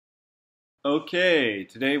Okay,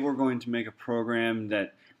 today we're going to make a program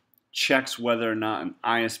that checks whether or not an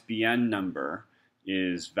ISBN number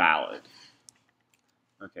is valid.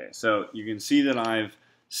 Okay, so you can see that I've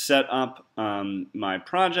set up my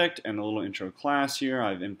project and a little intro class here.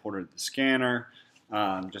 I've imported the scanner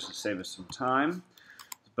just to save us some time.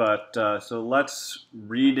 But so let's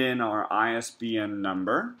read in our ISBN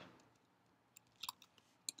number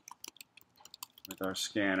with our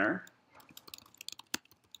scanner.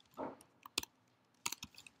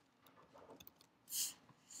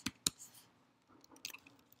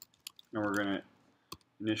 And we're going to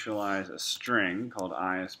initialize a string called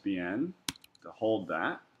ISBN to hold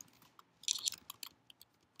that.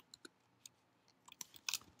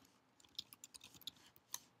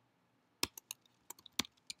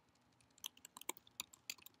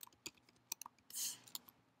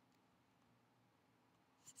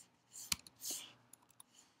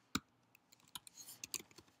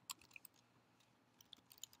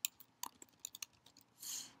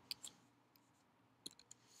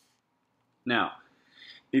 Now,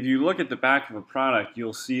 if you look at the back of a product,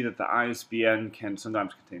 you'll see that the ISBN can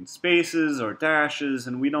sometimes contain spaces or dashes,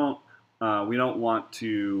 and we don't want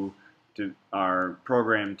our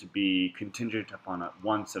program to be contingent upon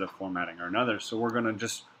one set of formatting or another. So we're going to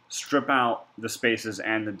just strip out the spaces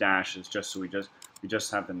and the dashes, just so we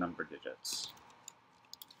just have the number digits.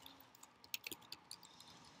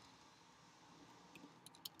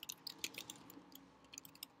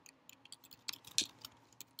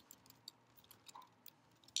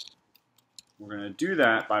 We're going to do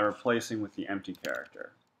that by replacing with the empty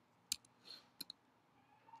character.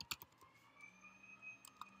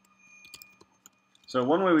 So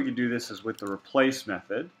one way we could do this is with the replace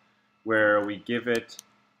method, where we give it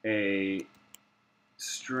a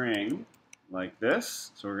string like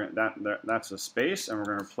this. So we're going that's a space, and we're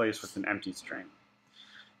going to replace with an empty string.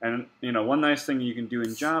 And one nice thing you can do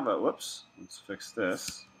in Java. Whoops, let's fix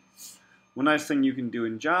this. One nice thing you can do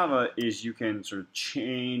in Java is you can sort of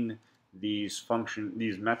chain these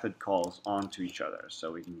method calls onto each other.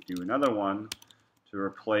 So we can do another one to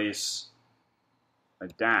replace a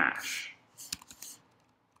dash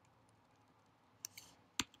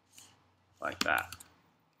like that.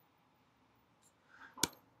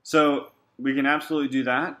 So we can absolutely do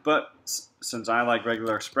that, but since I like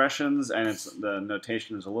regular expressions and the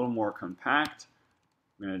notation is a little more compact,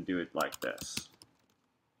 I'm going to do it like this.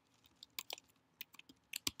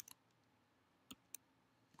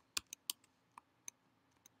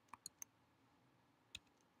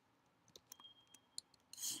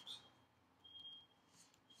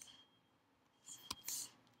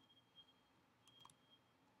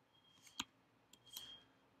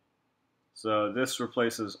 So this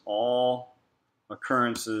replaces all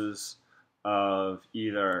occurrences of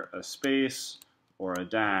either a space or a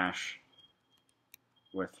dash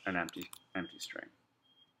with an empty string.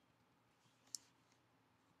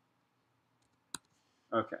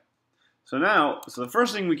 Okay. So the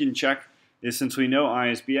first thing we can check is, since we know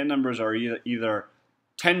ISBN numbers are either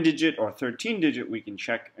 10-digit or 13-digit, we can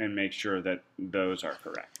check and make sure that those are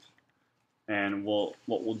correct. And what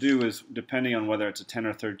we'll do is, depending on whether it's a 10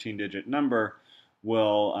 or 13-digit number,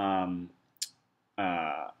 we'll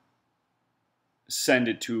send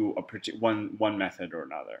it to one method or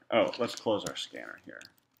another. Oh, let's close our scanner here.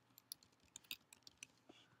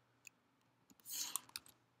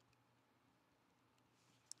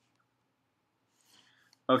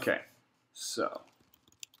 Okay, so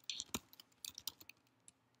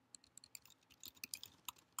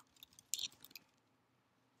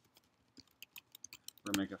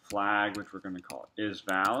we're going to make a flag, which we're going to call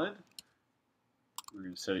isValid. We're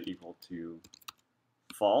going to set it equal to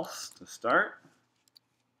false to start.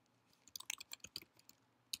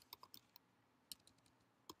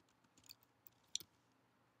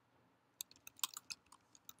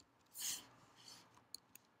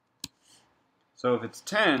 So if it's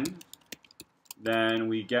 10, then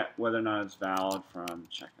we get whether or not it's valid from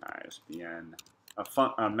check ISBN,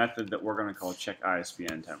 a method that we're going to call check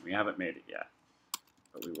ISBN 10. We haven't made it yet,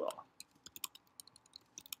 but we will.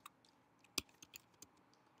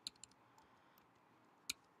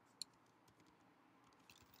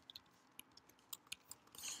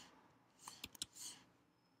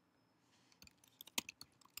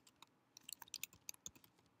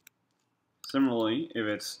 Similarly, if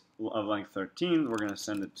it's of length 13, we're going to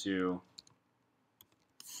send it to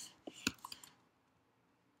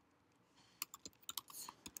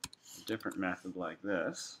a different method like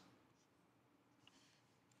this.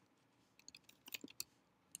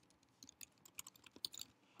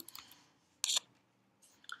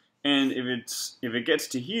 And if it gets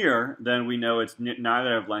to here, then we know it's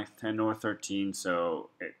neither of length 10 nor 13, so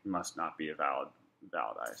it must not be a valid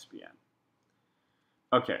ISBN.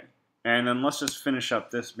 Okay, and then let's just finish up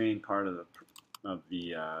this main part of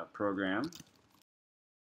the program.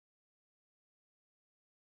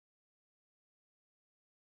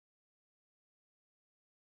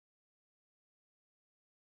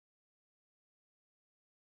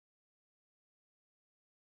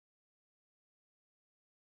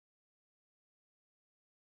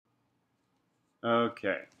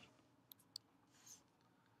 Okay.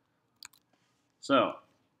 So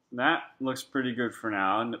that looks pretty good for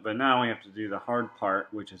now, but now we have to do the hard part,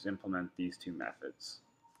 which is implement these two methods.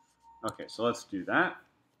 Okay, so let's do that.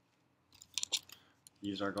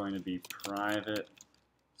 These are going to be private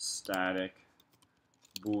static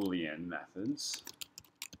boolean methods.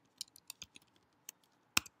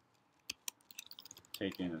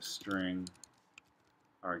 Take in a string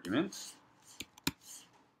argument.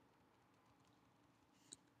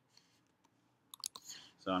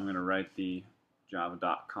 So I'm going to write the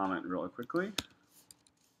java.comment comment really quickly.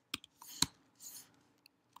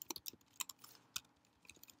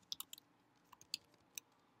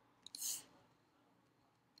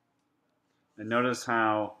 And notice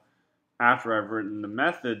how after I've written the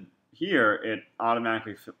method here, it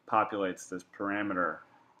automatically populates this parameter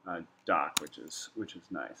doc, which is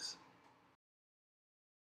nice.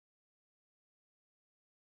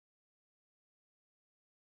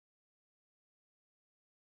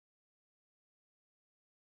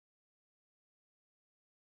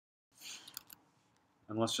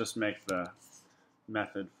 And let's just make the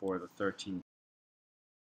method for the 13.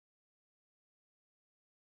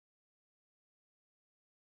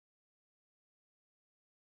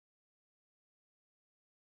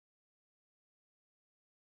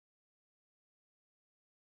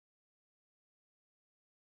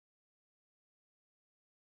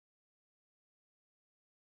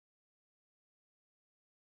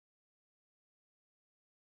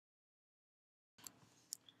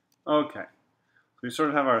 Okay, we sort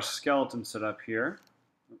of have our skeleton set up here.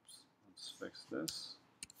 Oops, let's fix this.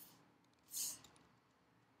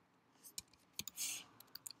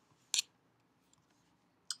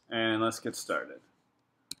 And let's get started.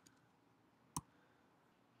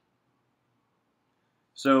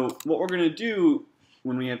 So what we're going to do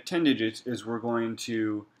when we have 10 digits is we're going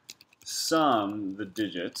to sum the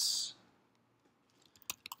digits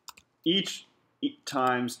each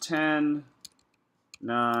times 10,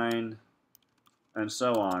 9, and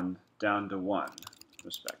so on down to 1,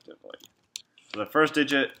 respectively. So the first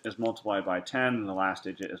digit is multiplied by 10, and the last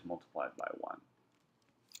digit is multiplied by 1.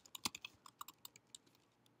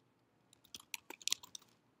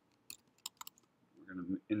 We're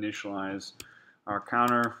going to initialize our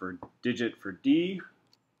counter for digit for D.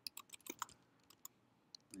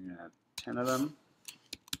 We're going to have 10 of them.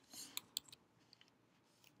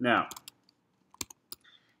 Now,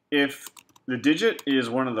 if the digit is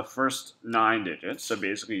one of the first 9 digits, so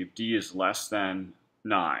basically if D is less than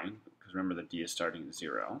 9, because remember that D is starting at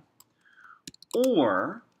 0,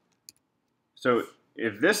 or, so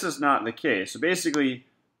if this is not the case, so basically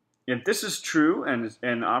if this is true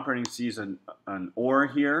and operating sees an OR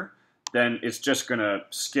here, then it's just going to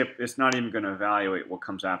skip, it's not even going to evaluate what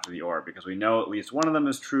comes after the OR, because we know at least one of them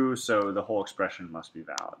is true, so the whole expression must be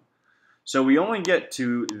valid. So we only get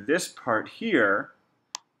to this part here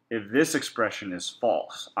if this expression is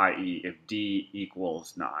false, i.e. if D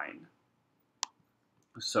equals 9.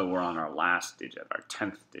 So we're on our last digit, our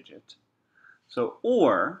 10th digit. So,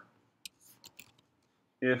 or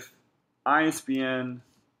if ISBN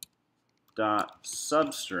dot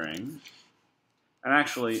substring, and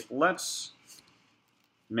actually let's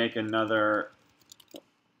make another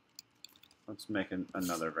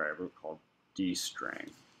variable called dstring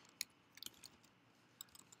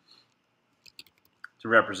to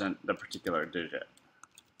represent the particular digit.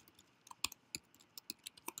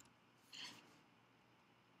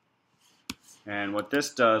 And what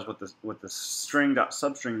this does, what the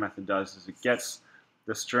string.substring method does, is it gets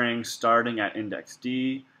the string starting at index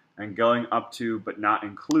D and going up to but not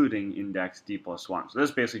including index D plus 1. So this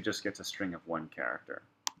basically just gets a string of 1 character.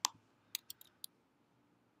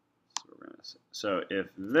 So if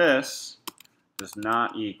this does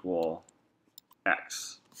not equal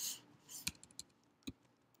X,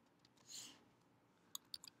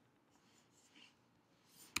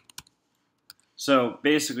 so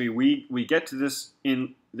basically we get to this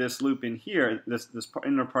in this loop in here, this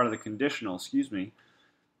inner part of the conditional,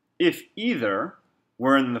 if either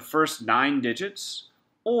we're in the first 9 digits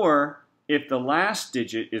or if the last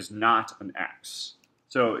digit is not an X.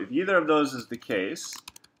 So if either of those is the case,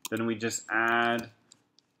 then we just add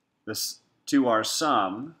this to our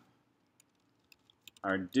sum,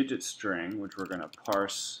 our digit string, which we're going to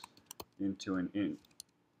parse into an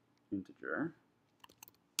integer.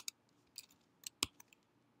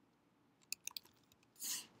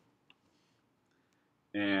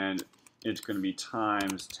 And it's going to be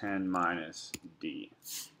times 10 minus d,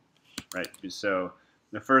 right? So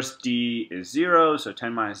the first d is 0, so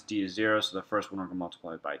 10 minus d is 0, so the first one we're going to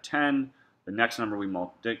multiply by 10. The next number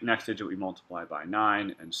next digit we multiply by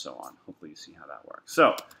 9, and so on. Hopefully you see how that works.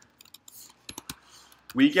 So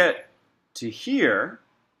we get to here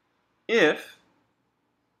if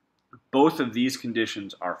both of these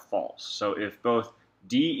conditions are false. So if both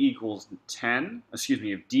d equals 10,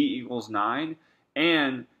 if d equals 9,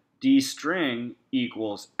 and d string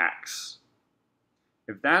equals x.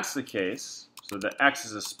 If that's the case, so the x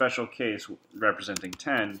is a special case representing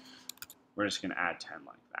 10, we're just going to add 10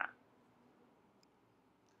 like that.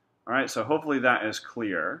 All right, so hopefully that is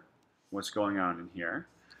clear what's going on in here.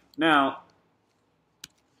 Now,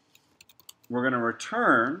 we're going to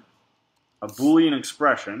return a Boolean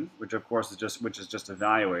expression, which of course is just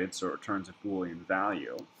evaluated, so it returns a Boolean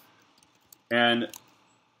value. And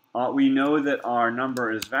we know that our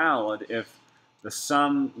number is valid if the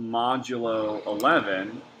sum modulo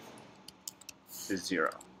 11 is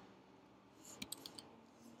 0.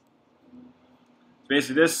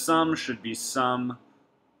 Basically, this sum should be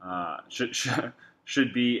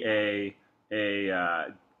should be a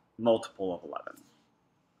multiple of 11.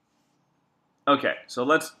 Okay, so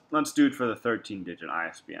let's do it for the 13-digit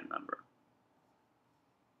ISBN number.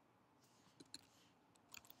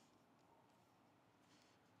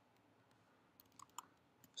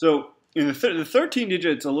 So in the 13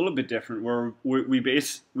 digit, it's a little bit different, where we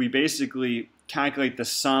basically calculate the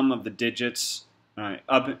sum of the digits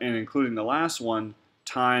up and including the last one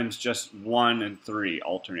times just 1 and 3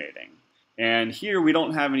 alternating. And here we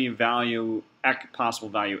don't have any value possible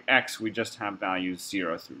value x. We just have values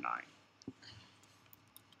 0 through 9.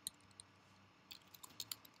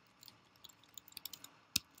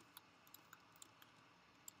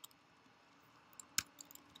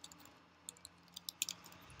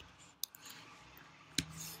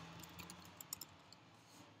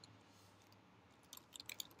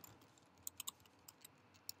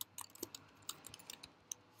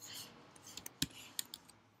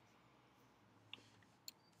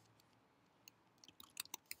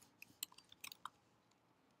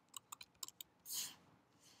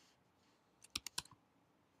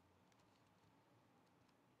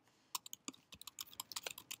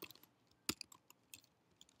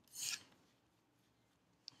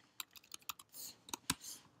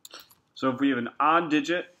 So if we have an odd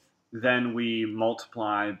digit, then we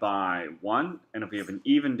multiply by 1, and if we have an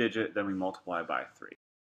even digit, then we multiply by 3.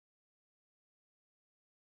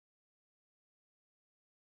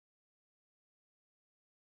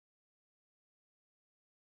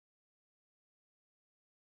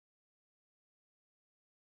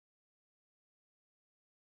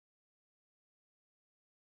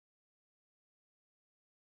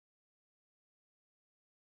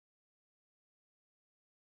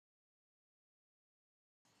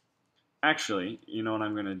 Actually, you know what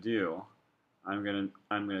I'm going to do? I'm going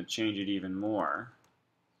to change it even more.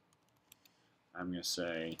 I'm going to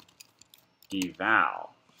say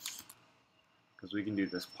eval, because we can do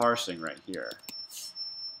this parsing right here.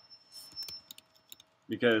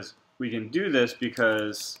 Because we can do this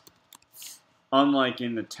because unlike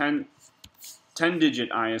in the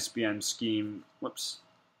 10-digit ISBN scheme,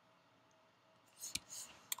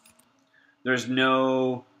 there's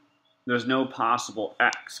no possible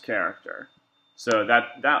X character. So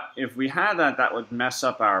that if we had that, that would mess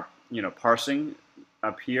up our parsing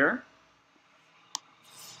up here.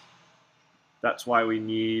 That's why we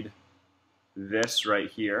need this right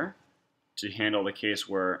here to handle the case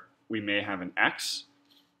where we may have an X.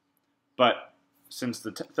 But since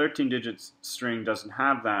the 13-digit string doesn't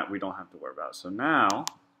have that, we don't have to worry about it. So now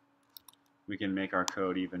we can make our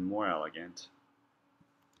code even more elegant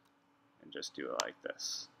and just do it like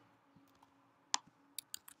this.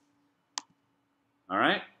 All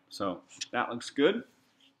right, so that looks good.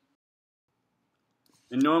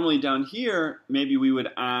 And normally down here, maybe we would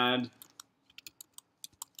add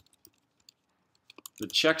the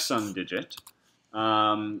checksum digit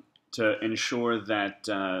to ensure that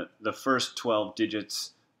the first 12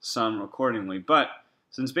 digits sum accordingly. But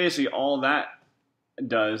since basically all that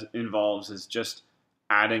involves is just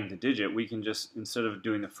adding the digit, we can just, instead of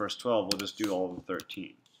doing the first 12, we'll just do all the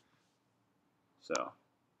 13. So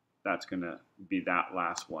that's going to be that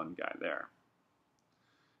last one guy there.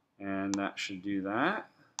 And that should do that.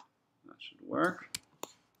 That should work.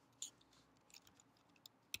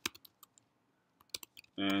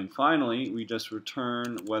 And finally, we just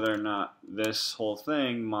return whether or not this whole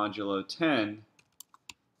thing modulo 10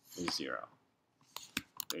 is 0.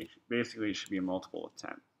 Basically, it should be a multiple of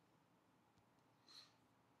 10.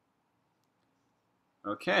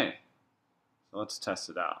 Okay, so let's test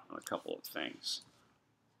it out on a couple of things.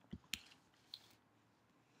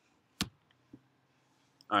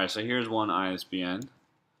 Alright, so here's one ISBN.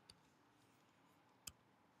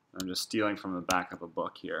 I'm just stealing from the back of a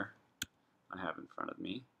book here I have in front of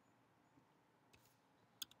me.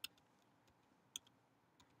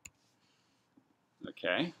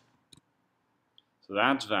 Okay, so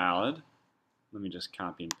that's valid. Let me just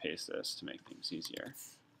copy and paste this to make things easier.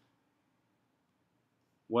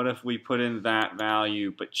 What if we put in that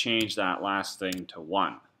value but change that last thing to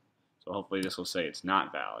 1? So hopefully this will say it's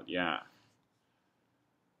not valid. Yeah.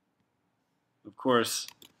 Of course,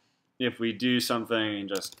 if we do something and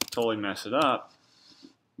just totally mess it up,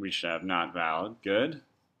 we should have not valid. Good.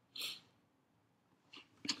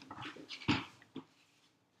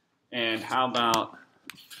 And how about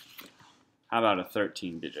a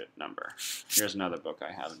 13-digit number? Here's another book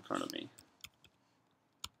I have in front of me.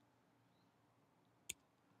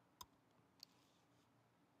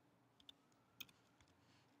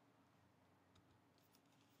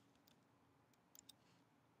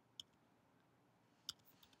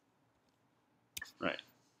 Right.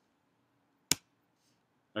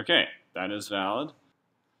 Okay, that is valid.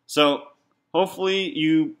 So hopefully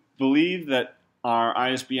you believe that our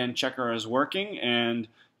ISBN checker is working and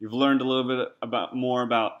you've learned a little bit more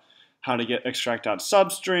about how to extract out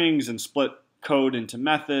substrings and split code into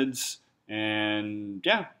methods. And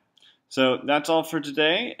yeah, so that's all for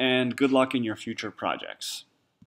today, and good luck in your future projects.